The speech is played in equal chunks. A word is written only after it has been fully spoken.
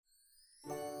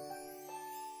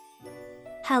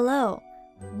Hello,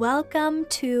 welcome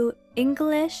to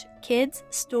English Kids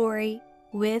Story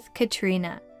with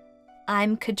Katrina.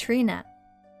 I'm Katrina.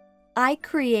 I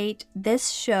create this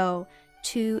show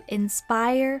to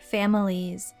inspire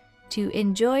families to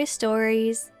enjoy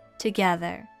stories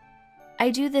together. I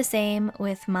do the same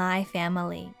with my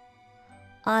family.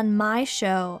 On my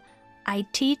show, I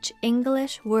teach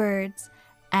English words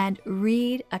and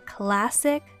read a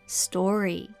classic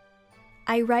story.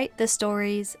 I write the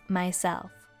stories myself.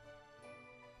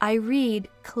 I read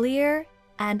clear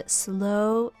and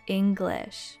slow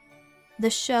English.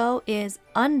 The show is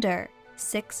under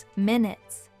 6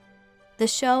 minutes. The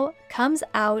show comes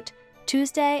out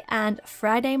Tuesday and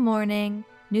Friday morning,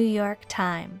 New York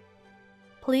time.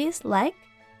 Please like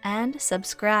and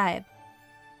subscribe.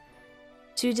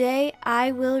 Today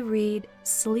I will read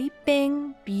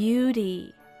Sleeping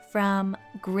Beauty from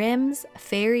Grimm's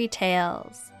Fairy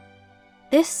Tales.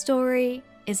 This story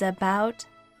is about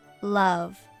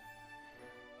love.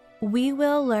 We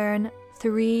will learn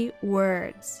 3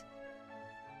 words.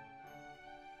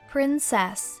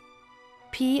 Princess,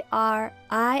 Princess.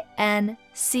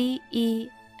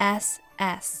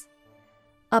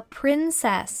 A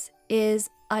princess is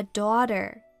a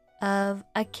daughter of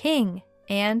a king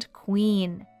and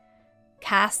queen.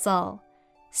 Castle,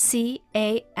 Castle.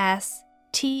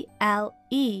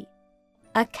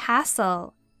 A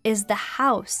castle is the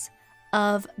house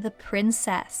of the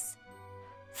princess.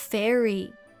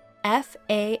 Fairy,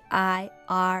 Fairy.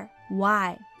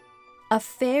 A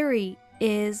fairy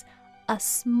is a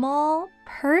small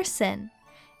person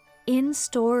in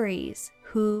stories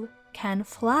who can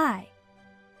fly.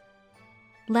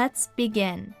 Let's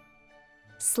begin.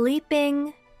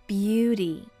 Sleeping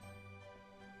Beauty.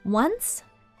 Once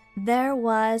there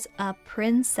was a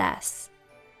princess.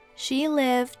 She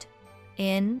lived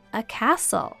in a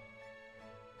castle.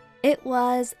 It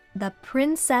was the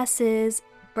princess's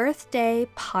birthday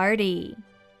party.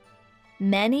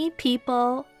 Many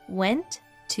people went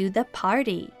to the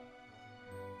party.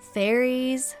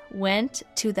 Fairies went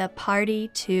to the party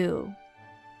too.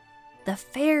 The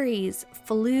fairies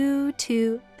flew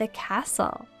to the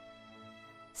castle.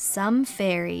 Some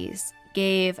fairies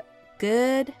gave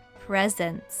good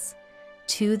presents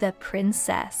to the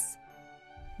princess.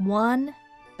 One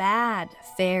bad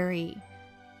fairy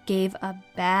gave a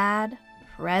bad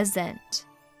present.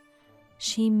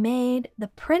 She made the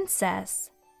princess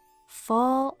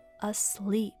fall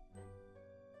asleep.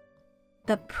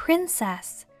 The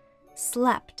princess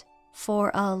slept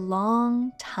for a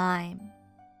long time.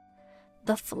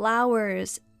 The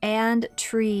flowers and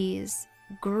trees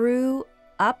grew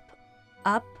up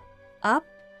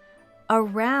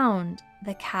around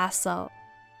the castle.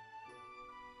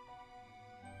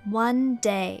 One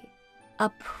day,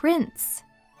 a prince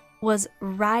was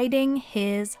riding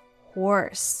his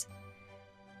horse.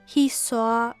 He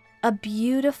saw a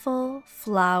beautiful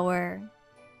flower.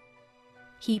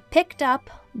 He picked up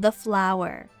the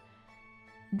flower.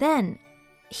 Then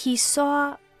he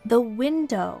saw the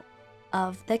window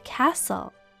of the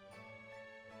castle.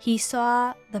 He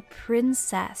saw the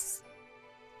princess.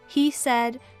 He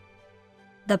said,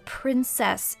 "The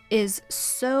princess is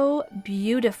so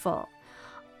beautiful.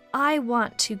 I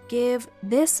want to give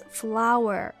this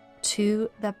flower to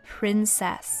the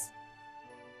princess."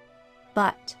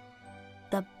 But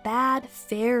the bad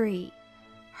fairy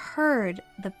heard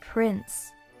the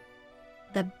prince.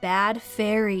 The bad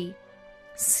fairy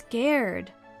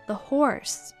scared the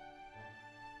horse.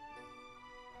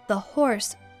 The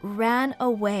horse ran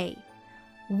away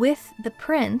with the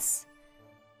prince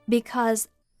because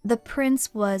the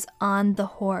prince was on the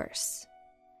horse.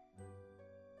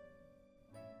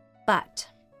 But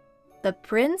the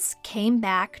prince came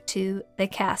back to the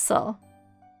castle.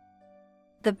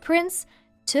 The prince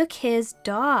took his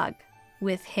dog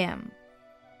with him.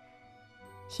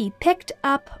 He picked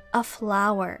up a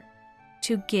flower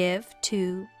to give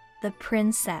to the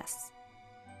princess.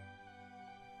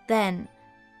 Then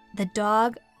the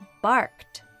dog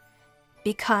barked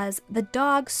because the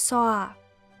dog saw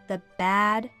the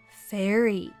bad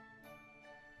fairy.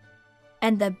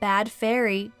 And the bad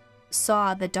fairy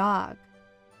saw the dog.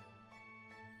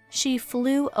 She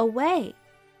flew away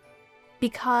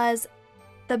because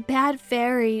the bad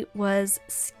fairy was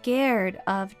scared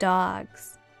of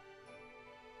dogs.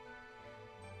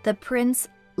 The prince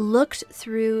looked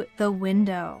through the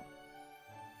window.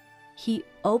 He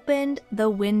opened the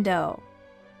window.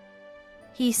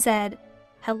 He said,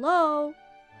 "Hello,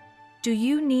 do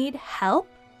you need help?"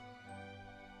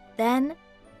 Then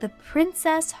the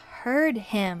princess heard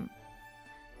him.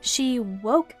 She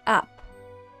woke up.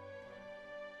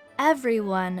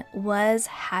 Everyone was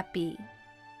happy.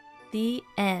 The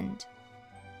end.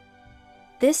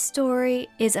 This story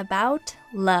is about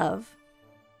love.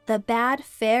 The bad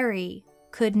fairy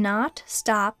could not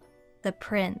stop the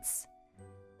prince.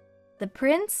 The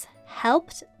prince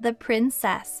helped the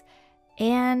princess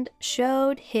and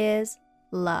showed his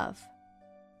love.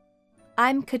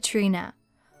 I'm Katrina.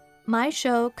 My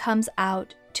show comes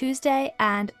out Tuesday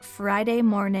and Friday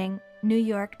morning, New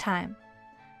York time.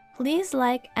 Please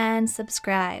like and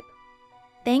subscribe.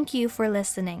 Thank you for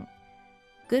listening.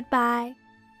 Goodbye.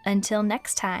 Until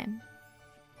next time.